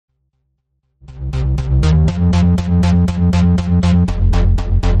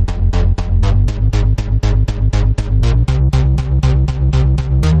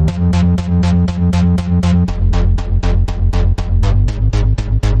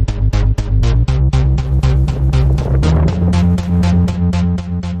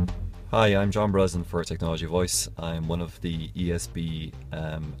Hi, I'm John Breslin for Technology Voice. I'm one of the ESB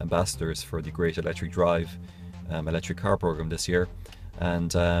ambassadors for the Great Electric Drive electric car program this year,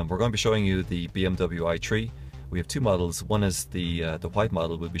 and we're going to be showing you the BMW i3. We have two models. One is the white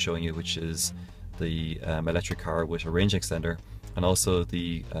model we'll be showing you, which is the electric car with a range extender, and also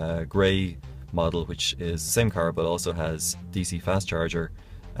the grey model, which is the same car but also has DC fast charger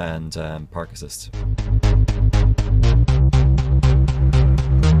and park assist.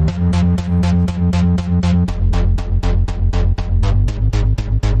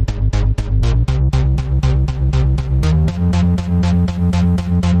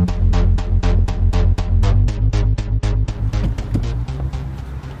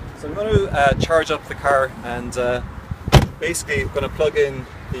 So I'm going to charge up the car, and basically I'm going to plug in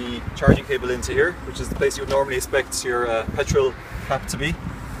the charging cable into here, which is the place you would normally expect your petrol cap to be.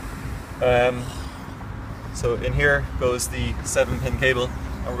 So in here goes the 7-pin cable,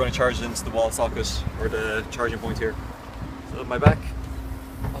 and we're going to charge it into the wall socket, or the charging point here. So at my back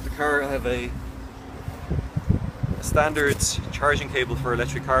of the car I have a standard charging cable for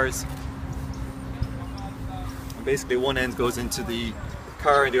electric cars. And basically one end goes into the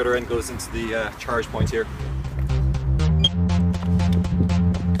car and the other end goes into the charge point here.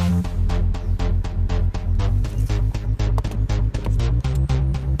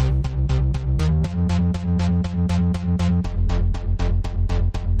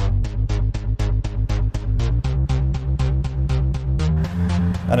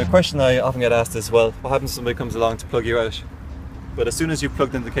 And a question I often get asked is, well, what happens if somebody comes along to plug you out? But as soon as you've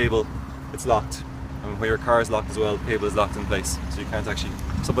plugged in the cable, it's locked. And when your car is locked as well, the cable is locked in place. So you can't actually,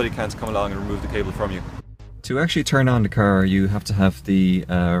 somebody can't come along and remove the cable from you. To actually turn on the car, you have to have the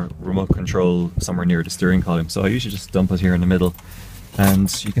remote control somewhere near the steering column. So I usually just dump it here in the middle.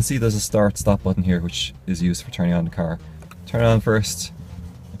 And you can see there's a start-stop button here, which is used for turning on the car. Turn it on first,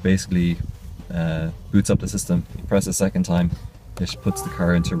 it basically boots up the system. You press a second time, it puts the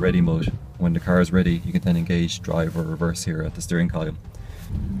car into ready mode. When the car is ready, you can then engage drive or reverse here at the steering column.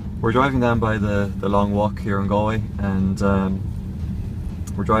 We're driving down by the long walk here in Galway, and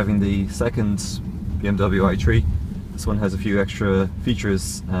we're driving the second BMW i3. This one has a few extra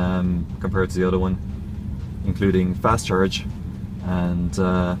features compared to the other one, including fast charge and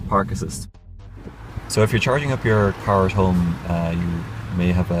park assist. So if you're charging up your car at home, you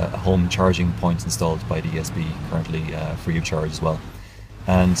may have a home charging point installed by the ESB currently free of charge as well.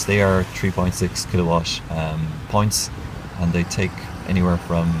 And they are 3.6 kilowatt points, and they take anywhere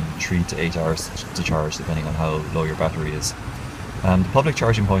from 3 to 8 hours to charge depending on how low your battery is. The public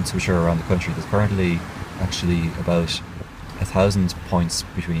charging points which are around the country, there's currently actually about 1,000 points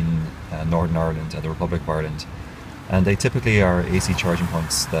between Northern Ireland and the Republic of Ireland, and they typically are AC charging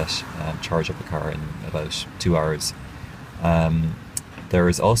points that charge up the car in about 2 hours. There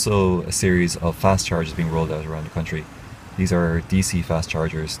is also a series of fast chargers being rolled out around the country. These are DC fast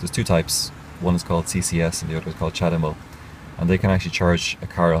chargers. There's two types. One is called CCS and the other is called CHAdeMO. And they can actually charge a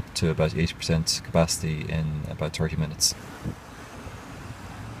car up to about 80% capacity in about 30 minutes.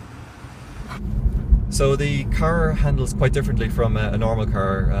 So the car handles quite differently from a normal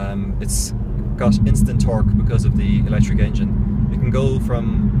car. It's got instant torque because of the electric engine. It can go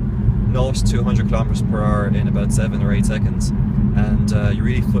from 0 to 100 kilometers per hour in about 7 or 8 seconds, and you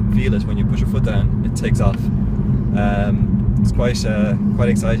really feel it when you put your foot down. It takes off. It's quite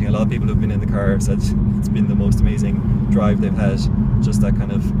exciting. A lot of people who've been in the car have said it's been the most amazing drive they've had, just that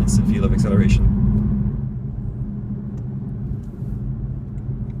kind of instant feel of acceleration.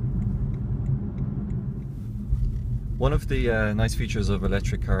 One of the nice features of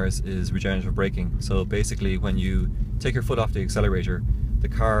electric cars is regenerative braking. So basically when you take your foot off the accelerator, the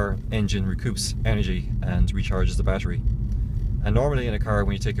car engine recoups energy and recharges the battery. And normally in a car,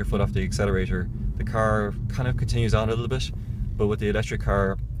 when you take your foot off the accelerator, the car kind of continues on a little bit, but with the electric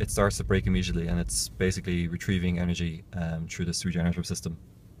car it starts to brake immediately, and it's basically retrieving energy through this regenerative system.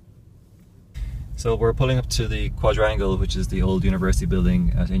 So we're pulling up to the quadrangle, which is the old university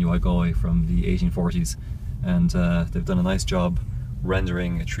building at NUI Galway from the 1840s, and they've done a nice job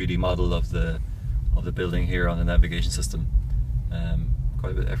rendering a 3D model of the building here on the navigation system.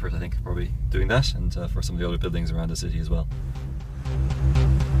 Quite a bit of effort, I think, probably doing that, and for some of the other buildings around the city as well.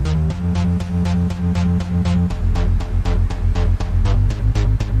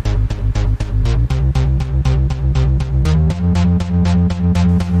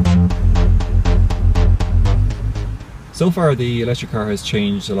 So far the electric car has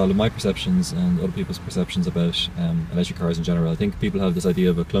changed a lot of my perceptions and other people's perceptions about electric cars in general. I think people have this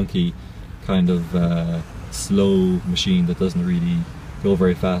idea of a clunky kind of slow machine that doesn't really go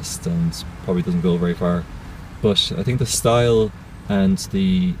very fast and probably doesn't go very far. But I think the style and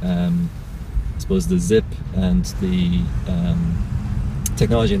the I suppose the zip and the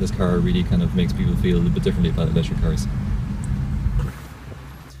technology in this car really kind of makes people feel a bit differently about electric cars.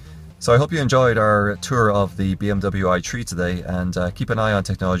 So I hope you enjoyed our tour of the BMW i3 today, and keep an eye on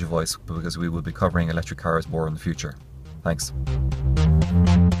Technology Voice because we will be covering electric cars more in the future. Thanks.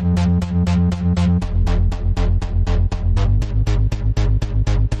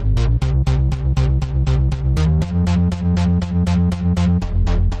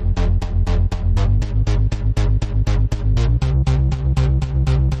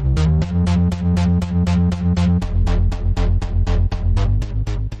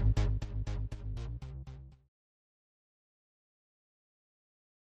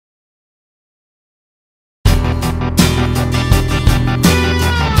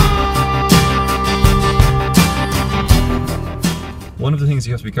 One of the things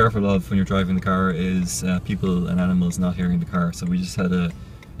you have to be careful of when you're driving the car is people and animals not hearing the car. So we just had an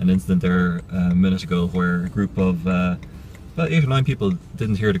incident there a minute ago where a group of about 8 or 9 people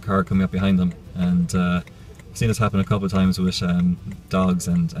didn't hear the car coming up behind them, and I've seen this happen a couple of times with dogs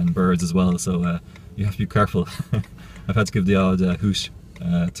and birds as well, so you have to be careful. I've had to give the odd hoosh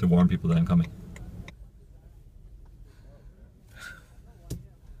to warn people that I'm coming.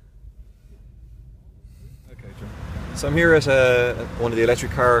 So I'm here at one of the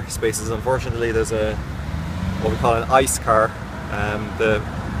electric car spaces. Unfortunately, there's what we call an ICE car. The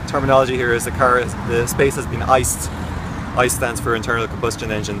terminology here is the space has been iced. ICE stands for internal combustion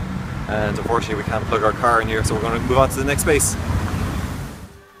engine, and unfortunately we can't plug our car in here, so we're going to move on to the next space.